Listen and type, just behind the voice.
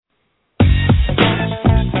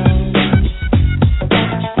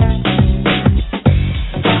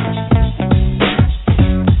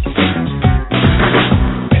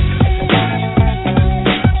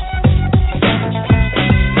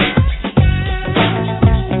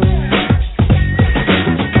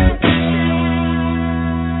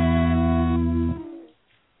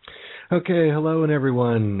Okay, hello and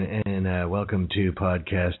everyone, and welcome to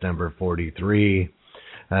podcast number 43.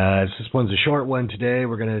 This one's a short one today.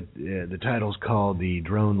 The title's called The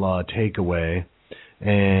Drone Law Takeaway,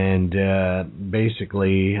 and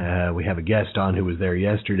basically we have a guest on who was there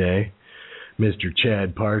yesterday, Mr.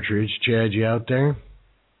 Chad Partridge. Chad, you out there?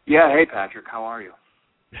 Yeah, hey Patrick, how are you?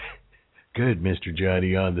 Good, Mr.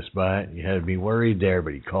 Johnny on the spot. You had me worried there,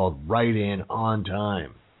 but he called right in on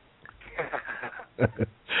time.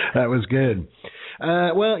 That was good.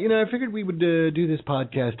 Well, I figured we would do this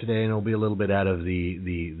podcast today, and it'll be a little bit out of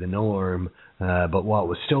the norm. But while it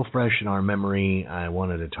was still fresh in our memory, I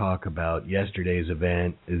wanted to talk about yesterday's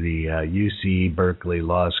event, the UC Berkley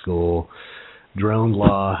Law School drone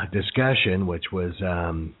law discussion, which was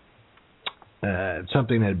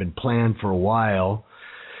something that had been planned for a while.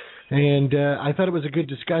 And I thought it was a good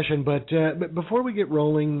discussion. But before we get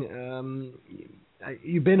rolling,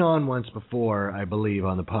 you've been on once before, I believe,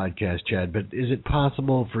 on the podcast, Chad, but is it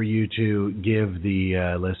possible for you to give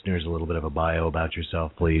the listeners a little bit of a bio about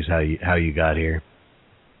yourself, please, how you got here?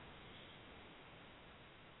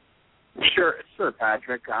 Sure,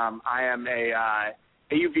 Patrick. I am a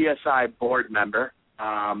UVSI board member.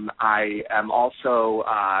 I am also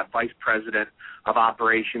vice president of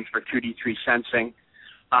operations for 2D3 Sensing.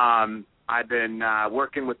 I've been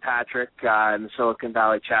working with Patrick in the Silicon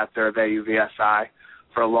Valley chapter of AUVSI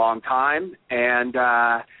for a long time, and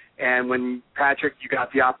when Patrick, you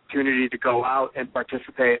got the opportunity to go out and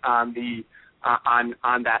participate on the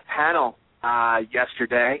on that panel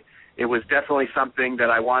yesterday, it was definitely something that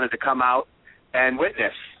I wanted to come out and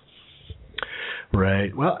witness.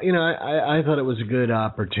 Right. Well, I thought it was a good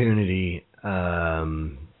opportunity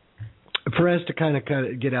for us to kind of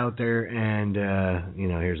get out there and,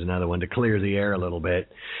 here's another one, to clear the air a little bit.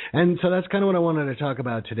 And so that's kind of what I wanted to talk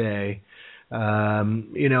about today. I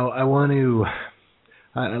want to,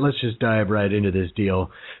 let's just dive right into this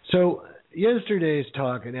deal. So yesterday's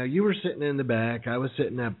talk, now you were sitting in the back, I was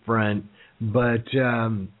sitting up front, but,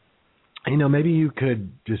 maybe you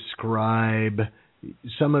could describe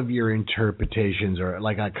some of your interpretations or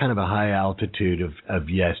like a kind of a high altitude of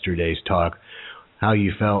yesterday's talk, how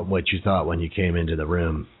you felt, what you thought when you came into the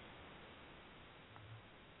room.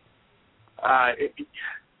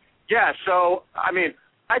 So,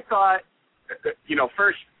 I thought,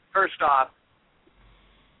 first off,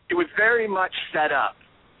 it was very much set up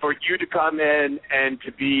for you to come in and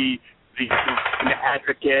to be the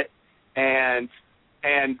advocate, and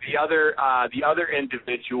the other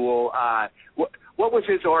individual, what was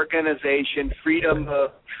his organization, Freedom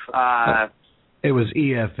of... It was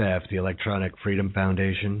EFF, the Electronic Freedom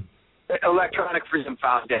Foundation. Electronic Freedom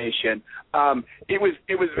Foundation. It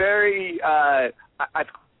was very.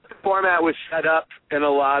 The format was set up in a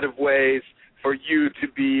lot of ways for you to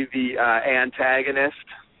be the antagonist,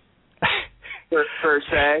 per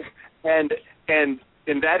se, and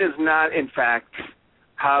that is not, in fact,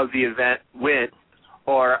 how the event went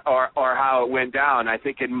or how it went down. I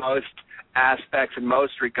think in most aspects, in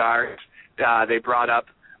most regards, they brought up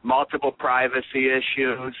multiple privacy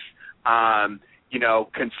issues,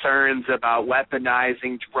 concerns about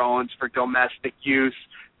weaponizing drones for domestic use,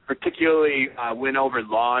 particularly went over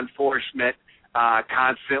law enforcement,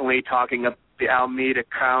 constantly talking about the Alameda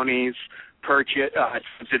County's purchase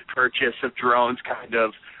of drones kind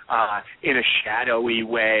of in a shadowy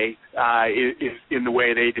way, in the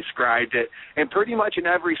way they described it. And pretty much in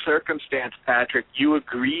every circumstance, Patrick, you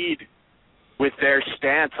agreed with their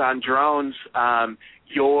stance on drones.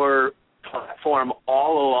 Your platform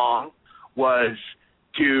all along was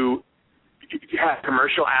to have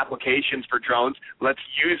commercial applications for drones. Let's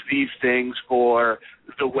use these things for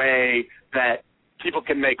the way that people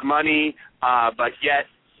can make money, but yet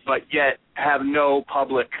have no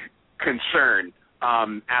public concern.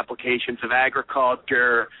 Applications of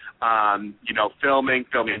agriculture, filming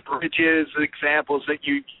bridges, examples that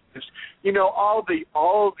you use, all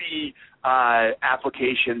the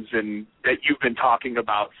applications that you've been talking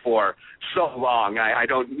about for so long. I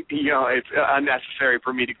don't, it's unnecessary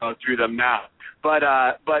for me to go through them now. But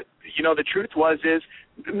the truth is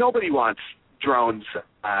nobody wants drones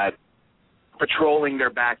patrolling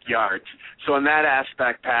their backyards. So in that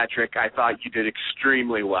aspect, Patrick, I thought you did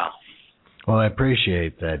extremely well. Well, I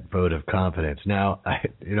appreciate that vote of confidence. Now,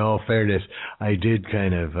 in all fairness, I did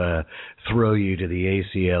kind of throw you to the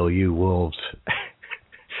ACLU Wolves.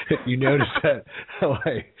 You noticed that how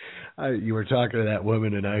you were talking to that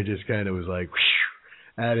woman, and I just kind of was like,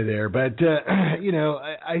 whoosh, out of there. But,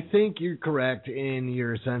 I think you're correct in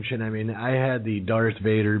your assumption. I had the Darth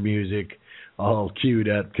Vader music all queued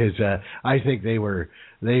up because I think they were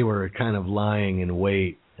kind of lying in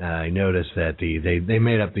wait I noticed that they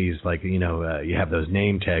made up these, like, you have those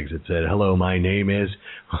name tags that said, "Hello, my name is."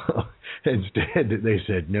 Instead, they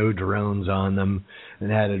said no drones on them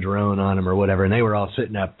and had a drone on them or whatever, and they were all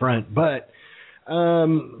sitting up front. But, I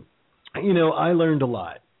learned a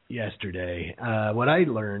lot yesterday. What I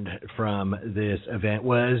learned from this event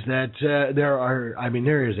was that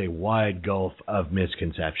there is a wide gulf of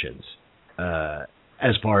misconceptions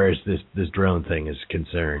as far as this drone thing is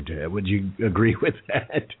concerned. Would you agree with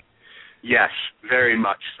that? Yes, very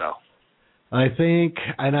much so. I think,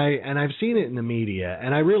 and I've seen it in the media,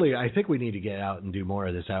 and I think we need to get out and do more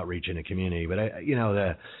of this outreach in the community. But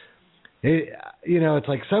it's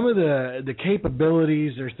like some of the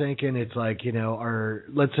capabilities they're thinking, it's like,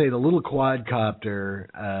 let's say the little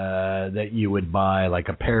quadcopter that you would buy, like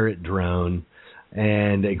a Parrot drone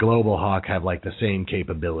and a Global Hawk, have like the same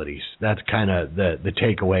capabilities. That's kind of the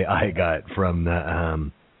takeaway I got from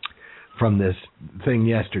this thing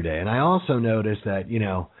yesterday. And I also noticed that,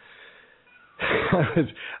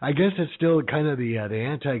 I guess it's still kind of the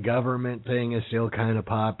anti-government thing is still kind of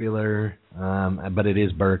popular, but it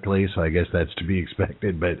is Berkeley, so I guess that's to be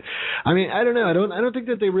expected. But I mean, I don't know. I don't think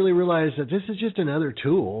that they really realize that this is just another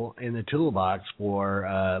tool in the toolbox for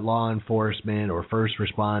law enforcement or first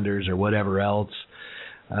responders or whatever else.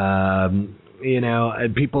 And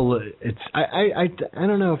people. I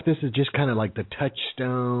don't know if this is just kind of like the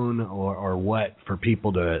touchstone or what for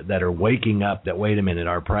people that are waking up that, wait a minute,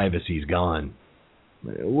 our privacy's gone.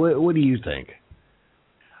 What do you think?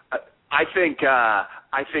 I think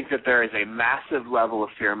that there is a massive level of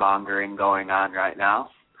fear mongering going on right now.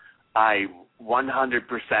 I 100%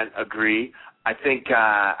 agree. I think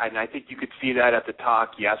you could see that at the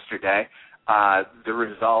talk yesterday. The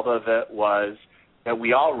result of it was that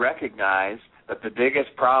we all recognize that the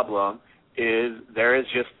biggest problem is there is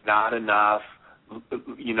just not enough,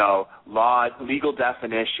 legal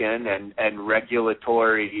definition and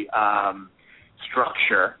regulatory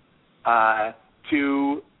structure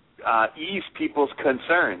to ease people's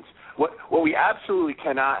concerns. What we absolutely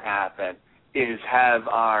cannot happen is have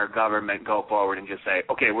our government go forward and just say,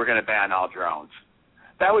 okay, we're going to ban all drones.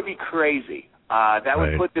 That would be crazy. That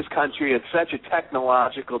would put this country at such a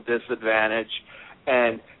technological disadvantage,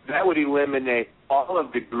 and that would eliminate all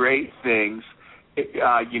of the great things,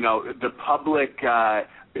 the public,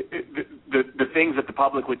 the things that the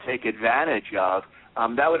public would take advantage of.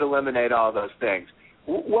 That would eliminate all those things.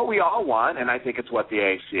 What we all want, and I think it's what the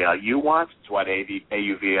ACLU wants, it's what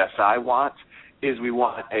AUVSI wants, is we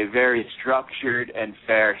want a very structured and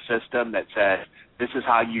fair system that says this is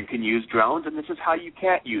how you can use drones and this is how you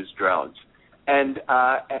can't use drones. And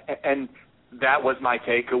that was my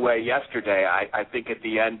takeaway yesterday. I think at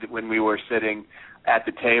the end, when we were sitting at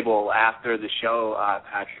the table after the show,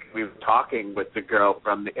 Patrick, we were talking with the girl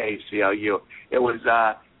from the ACLU. It was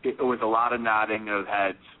a lot of nodding of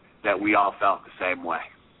heads that we all felt the same way.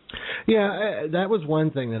 Yeah, that was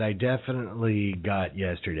one thing that I definitely got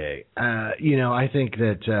yesterday. I think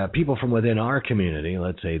that people from within our community,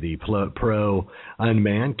 let's say the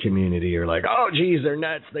pro-unmanned community, are like, oh, geez, they're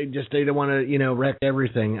nuts. They don't want to, wreck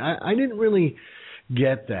everything. I didn't really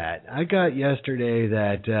get that. I got yesterday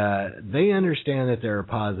that they understand that there are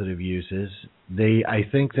positive uses. I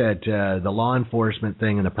think that the law enforcement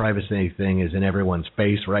thing and the privacy thing is in everyone's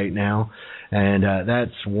face right now, and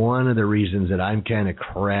that's one of the reasons that I'm kind of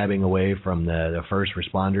crabbing away from the first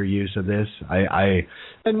responder use of this.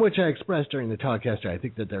 And which I expressed during the talk yesterday. I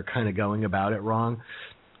think that they're kind of going about it wrong.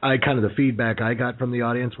 The feedback I got from the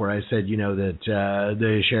audience where I said, that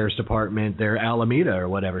the sheriff's department, their Alameda or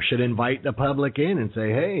whatever, should invite the public in and say,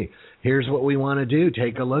 hey, here's what we want to do.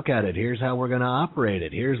 Take a look at it. Here's how we're going to operate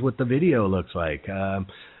it. Here's what the video looks like.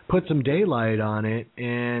 Put some daylight on it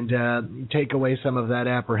and take away some of that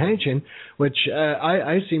apprehension, which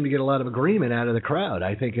I seem to get a lot of agreement out of the crowd.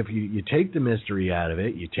 I think if you take the mystery out of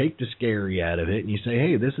it, you take the scary out of it, and you say,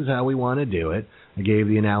 hey, this is how we want to do it. I gave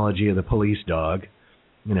the analogy of the police dog.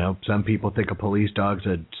 Some people think a police dog's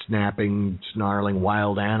a snapping, snarling,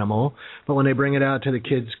 wild animal, but when they bring it out to the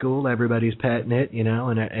kids' school, everybody's petting it,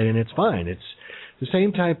 and it's fine. It's the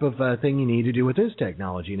same type of thing you need to do with this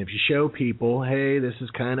technology. And if you show people, hey, this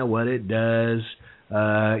is kind of what it does,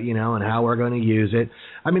 and how we're going to use it.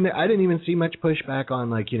 I mean, I didn't even see much pushback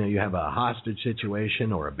on, you have a hostage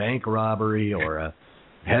situation or a bank robbery or a,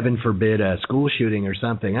 heaven forbid, a school shooting or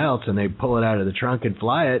something else, and they pull it out of the trunk and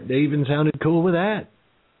fly it. They even sounded cool with that.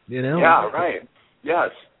 Yeah, right. Yes.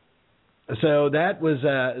 So that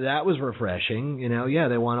was refreshing.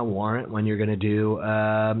 They want a warrant when you're going to do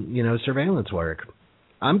surveillance work.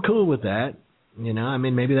 I'm cool with that.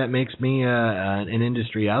 Maybe that makes me an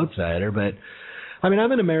industry outsider, but I mean,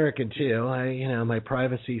 I'm an American too. My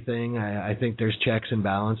privacy thing. I think there's checks and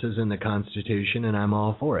balances in the Constitution, and I'm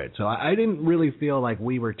all for it. So I didn't really feel like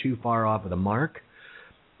we were too far off of the mark.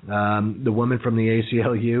 The woman from the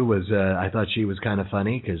ACLU was. I thought she was kind of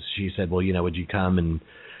funny because she said, "Well, would you come and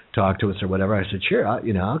talk to us or whatever?" I said, "Sure.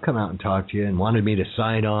 I'll come out and talk to you." And wanted me to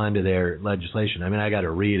sign on to their legislation. I mean, I got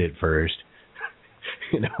to read it first.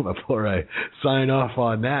 Before I sign off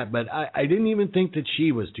on that. But I didn't even think that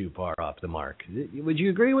she was too far off the mark. Would you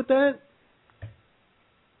agree with that?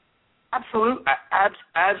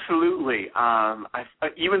 Absolutely.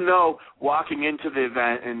 Even though walking into the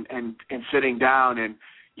event and sitting down and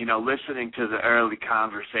listening to the early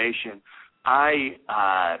conversation, I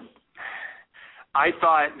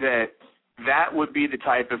thought that would be the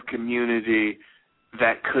type of community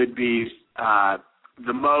that could be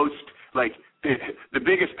the most the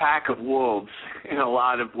biggest pack of wolves in a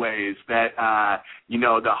lot of ways. That the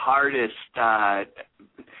hardest the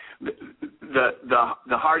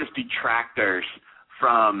hardest detractors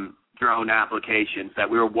from drone applications, that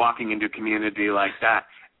we were walking into a community like that,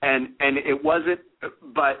 and it wasn't.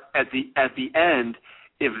 But at the end,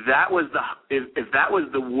 if that was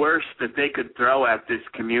the worst that they could throw at this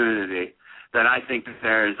community, then I think that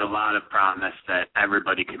there is a lot of promise that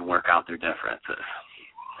everybody can work out their differences.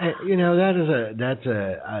 That's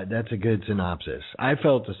a good synopsis. I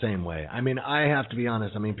felt the same way. I mean, I have to be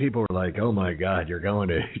honest. I mean, people were like, "Oh my God, you're going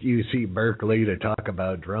to UC Berkeley to talk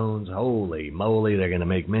about drones? Holy moly, they're going to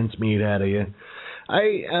make mincemeat out of you."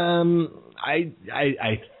 I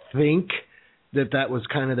think that was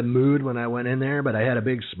kind of the mood when I went in there, but I had a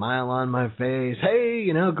big smile on my face.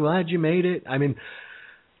 Hey, glad you made it. I mean,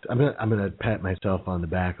 I'm gonna pat myself on the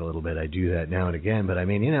back a little bit. I do that now and again, but I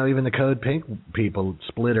mean, even the Code Pink people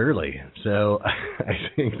split early, so I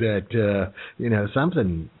think that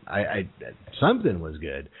something was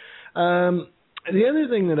good. The other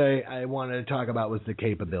thing that I wanted to talk about was the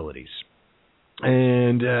capabilities,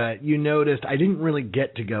 and you noticed I didn't really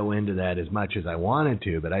get to go into that as much as I wanted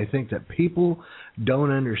to, but I think that people don't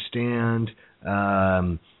understand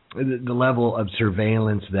the level of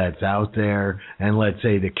surveillance that's out there, and let's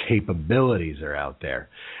say the capabilities are out there.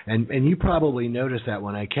 And you probably noticed that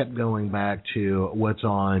when I kept going back to what's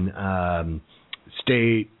on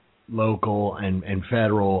state, local, and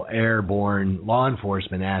federal airborne law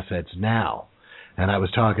enforcement assets now. And I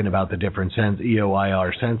was talking about the different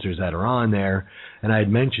EOIR sensors that are on there, and I had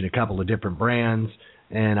mentioned a couple of different brands,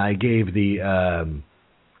 and I gave the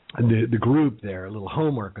group there a little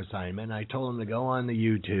homework assignment. I told them to go on the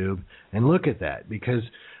YouTube and look at that, because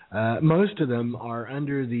most of them are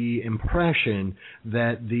under the impression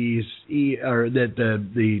that the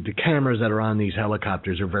cameras that are on these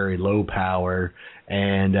helicopters are very low power,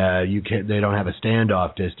 and they don't have a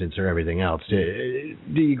standoff distance or everything else. Do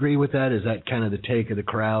you agree with that? Is that kind of the take of the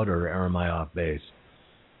crowd, or am I off base?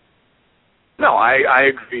 No, I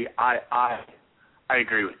agree. I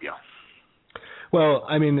agree with you. Well,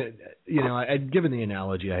 I mean, I'd given the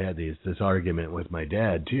analogy. I had this argument with my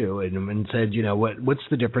dad too, and said, what's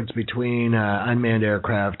the difference between unmanned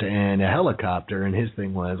aircraft and a helicopter? And his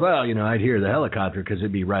thing was, well, I'd hear the helicopter because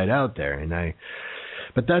it'd be right out there,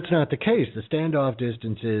 but that's not the case. The standoff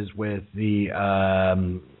distances with the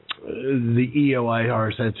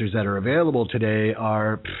EOIR sensors that are available today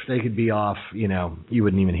they could be off. You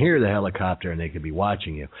wouldn't even hear the helicopter, and they could be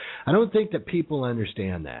watching you. I don't think that people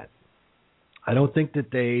understand that. I don't think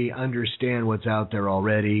that they understand what's out there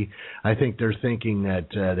already. I think they're thinking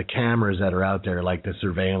that the cameras that are out there, like the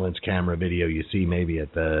surveillance camera video you see maybe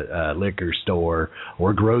at the liquor store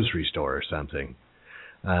or grocery store or something.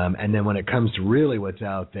 And then when it comes to really what's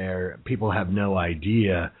out there, people have no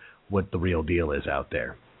idea what the real deal is out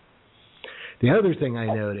there. The other thing I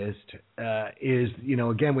noticed is,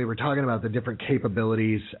 again, we were talking about the different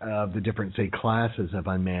capabilities of the different, say, classes of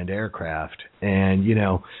unmanned aircraft. And,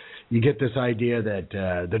 you get this idea that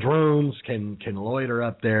the drones can loiter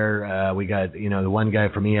up there. We got, the one guy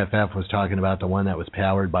from EFF was talking about the one that was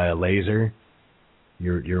powered by a laser.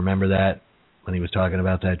 You remember that when he was talking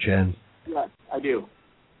about that, Chad? Yes, I do.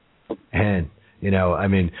 And,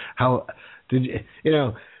 how did it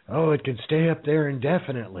can stay up there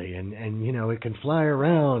indefinitely, and it can fly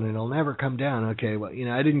around, and it'll never come down. Okay, well,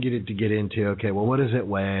 I didn't get into, okay, well, what does it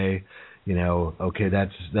weigh? Okay,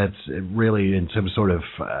 that's really in some sort of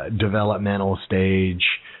developmental stage.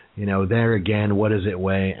 There again, what does it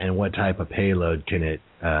weigh, and what type of payload can it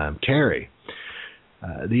carry?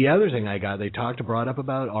 The other thing they brought up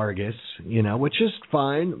about Argus, which is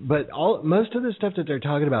fine, but most of the stuff that they're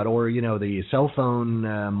talking about, or the cell phone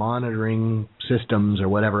monitoring systems or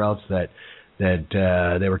whatever else that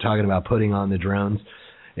they were talking about putting on the drones,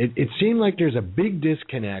 it seemed like there's a big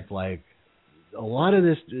disconnect. Like a lot of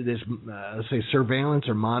this let's say surveillance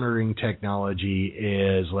or monitoring technology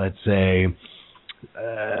is, let's say,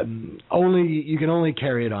 you can only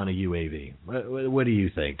carry it on a UAV. What do you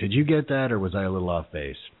think? Did you get that, or was I a little off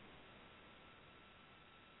base?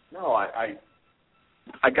 No, I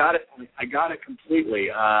got it. I got it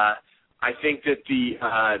completely. I think that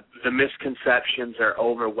the misconceptions are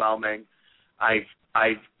overwhelming.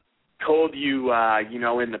 I've told you,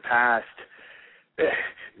 in the past,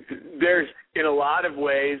 there's, in a lot of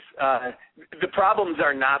ways, the problems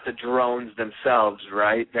are not the drones themselves,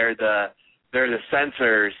 right? They're the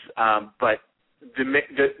sensors, but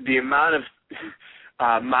the amount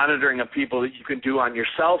of monitoring of people that you can do on your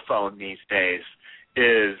cell phone these days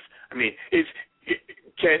is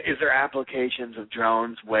there applications of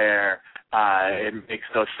drones where it makes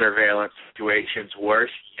those surveillance situations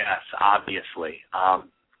worse? Yes, obviously.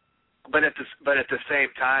 But at the same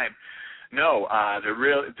time, no.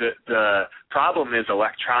 The problem is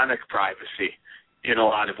electronic privacy in a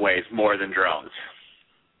lot of ways more than drones.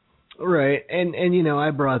 Right, and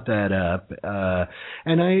I brought that up,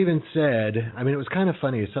 and I even said, it was kind of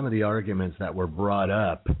funny, some of the arguments that were brought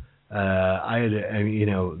up. I had,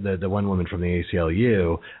 the one woman from the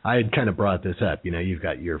ACLU, I had kind of brought this up. You've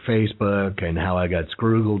got your Facebook and how I got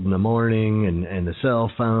scroogled in the morning, and the cell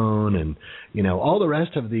phone, and all the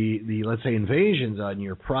rest of the let's say invasions on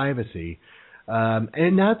your privacy,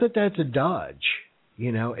 and not that that's a dodge.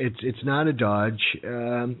 It's not a dodge.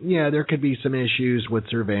 There could be some issues with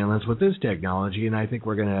surveillance with this technology, and I think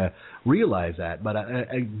we're going to realize that. But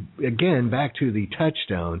again, back to the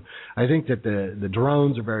touchstone, I think that the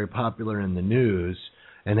drones are very popular in the news,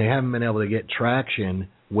 and they haven't been able to get traction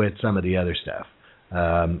with some of the other stuff.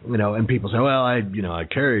 And people say, well, I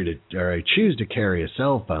carried it, or I choose to carry a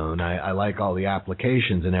cell phone. I like all the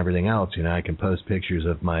applications and everything else. I can post pictures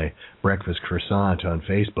of my breakfast croissant on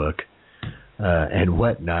Facebook. And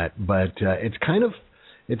whatnot, but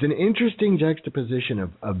it's an interesting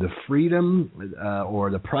juxtaposition of the freedom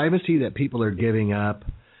or the privacy that people are giving up.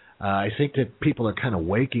 I think that people are kind of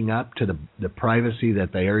waking up to the privacy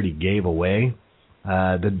that they already gave away.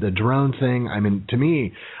 The drone thing, to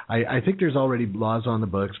me, I think there's already laws on the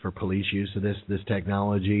books for police use of this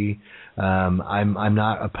technology. I'm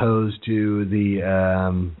not opposed to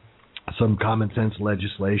the some common sense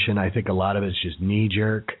legislation. I think a lot of it's just knee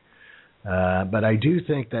jerk. But I do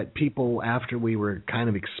think that people, after we were kind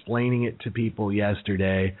of explaining it to people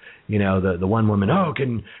yesterday, the one woman,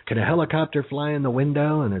 can a helicopter fly in the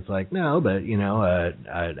window? And it's like, no, but,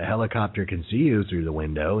 a helicopter can see you through the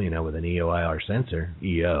window, with an EO/IR sensor,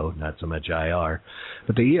 EO, not so much IR.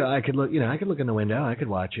 But the EO, I could look in the window, I could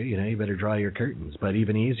watch you, you better draw your curtains. But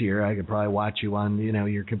even easier, I could probably watch you on,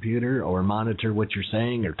 your computer or monitor what you're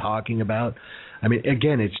saying or talking about.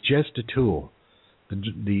 Again, it's just a tool.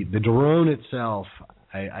 The drone itself,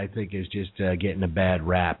 I think, is just getting a bad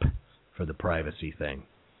rap for the privacy thing.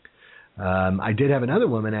 I did have another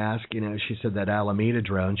woman ask, she said that Alameda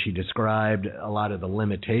drone, she described a lot of the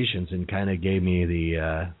limitations and kind of gave me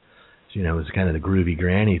the, it was kind of the groovy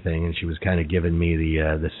granny thing, and she was kind of giving me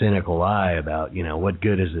the cynical eye about, what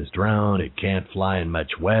good is this drone? It can't fly in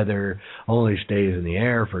much weather, only stays in the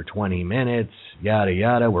air for 20 minutes, yada,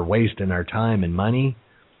 yada. We're wasting our time and money.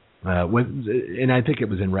 And I think it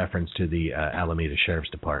was in reference to the Alameda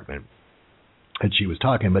Sheriff's Department that she was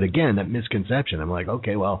talking. But again, that misconception. I'm like,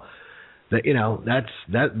 okay, well, those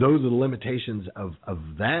are the limitations of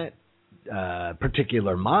that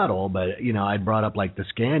particular model. But I brought up like the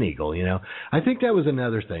Scan Eagle. I think that was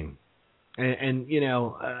another thing, and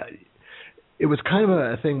it was kind of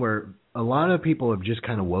a thing where a lot of people have just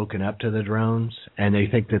kind of woken up to the drones, and they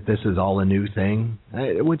think that this is all a new thing.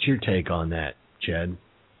 What's your take on that, Chad?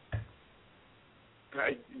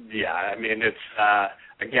 Yeah, it's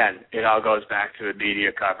again, it all goes back to the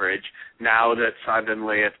media coverage. Now that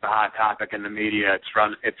suddenly it's the hot topic in the media,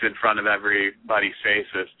 it's in front of everybody's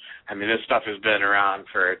faces. This stuff has been around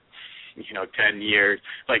for 10 years.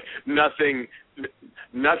 Like nothing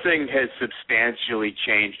has substantially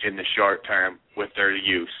changed in the short term with their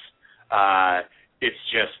use. It's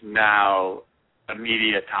just now a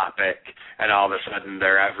media topic, and all of a sudden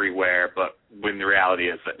they're everywhere. But when the reality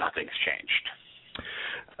is that nothing's changed.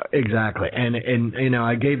 Exactly. And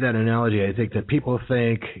I gave that analogy. I think that people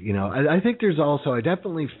think, I think there's also, I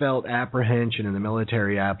definitely felt apprehension in the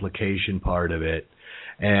military application part of it.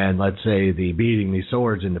 And let's say the beating these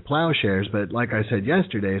swords into plowshares. But like I said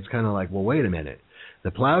yesterday, it's kind of like, well, wait a minute. The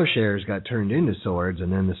plowshares got turned into swords,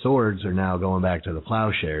 and then the swords are now going back to the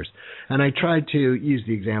plowshares. And I tried to use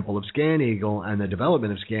the example of Scan Eagle and the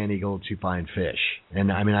development of Scan Eagle to find fish. And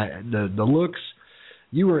the looks,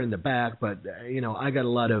 you were in the back, but, I got a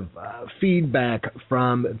lot of feedback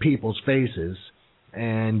from people's faces,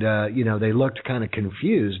 and, they looked kind of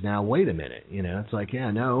confused. Now, wait a minute, it's like,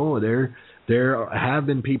 yeah, no, there have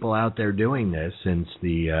been people out there doing this since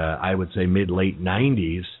the, I would say, mid-late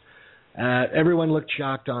 90s. Everyone looked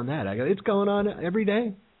shocked on that. I go, it's going on every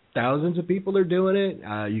day. Thousands of people are doing it.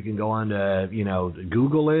 You can go on to,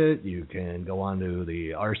 Google it. You can go on to the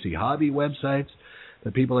RC Hobby websites.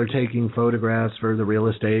 The people are taking photographs for the real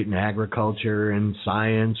estate and agriculture and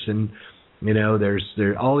science, and there's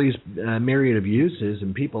all these myriad of uses,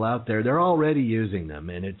 and people out there, they're already using them,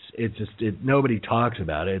 and it's just nobody talks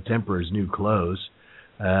about it. It's emperor's new clothes,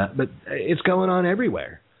 but it's going on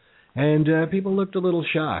everywhere. And people looked a little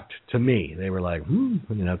shocked to me. They were like,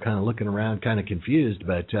 kind of looking around, kind of confused.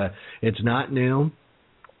 But it's not new.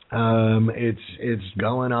 It's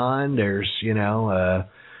going on. There's,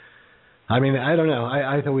 I don't know.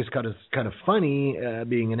 I thought it was kind of funny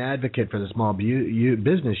being an advocate for the small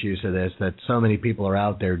business use of this, that so many people are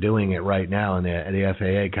out there doing it right now, and the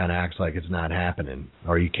FAA kind of acts like it's not happening,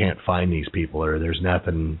 or you can't find these people, or there's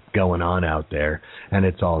nothing going on out there, and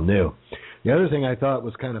it's all new. The other thing I thought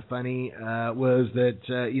was kind of funny was that,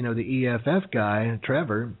 the EFF guy,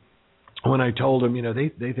 Trevor, when I told him, they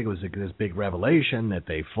think it was this big revelation that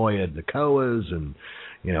they FOIA'd the COAs and,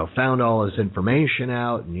 found all this information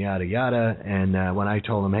out and yada, yada. And when I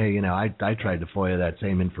told him, hey, I tried to FOIA that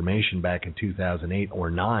same information back in 2008 or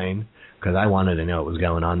 9 because I wanted to know what was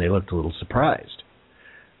going on, they looked a little surprised.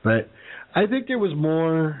 But I think there was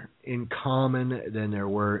more in common than there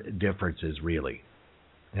were differences, really.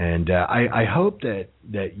 And I hope that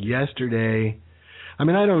yesterday,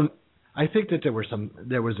 I think that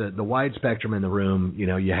there was the wide spectrum in the room.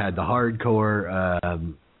 You had the hardcore,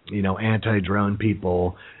 anti-drone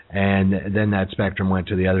people, and then that spectrum went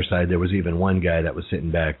to the other side. There was even one guy that was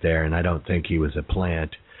sitting back there, and I don't think he was a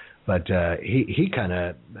plant, but he kind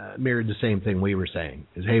of mirrored the same thing we were saying.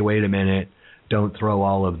 Is, hey, wait a minute, don't throw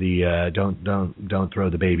all of the don't throw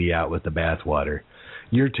the baby out with the bathwater.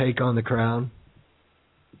 Your take on the Crown?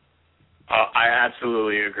 I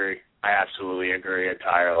absolutely agree.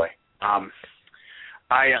 Entirely. I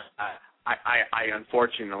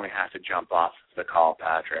unfortunately have to jump off the call,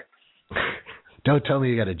 Patrick. Don't tell me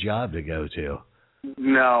you got a job to go to.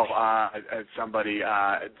 No, somebody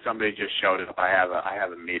just showed up. I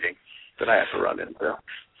have a meeting that I have to run into.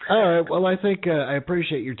 All right. Well, I think I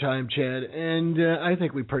appreciate your time, Chad, and I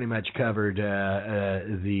think we pretty much covered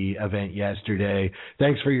the event yesterday.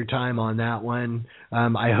 Thanks for your time on that one.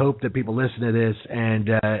 I hope that people listen to this and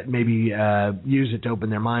maybe use it to open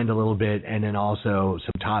their mind a little bit, and then also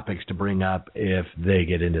some topics to bring up if they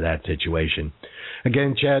get into that situation.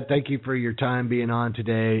 Again, Chad, thank you for your time being on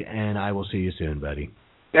today, and I will see you soon, buddy.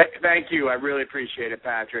 Thank you. I really appreciate it,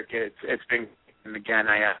 Patrick. It's been. And again,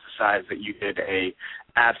 I emphasize that you did a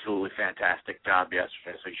absolutely fantastic job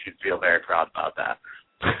yesterday, so you should feel very proud about that.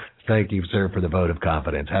 Thank you, sir, for the vote of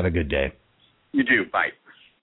confidence. Have a good day. You do. Bye.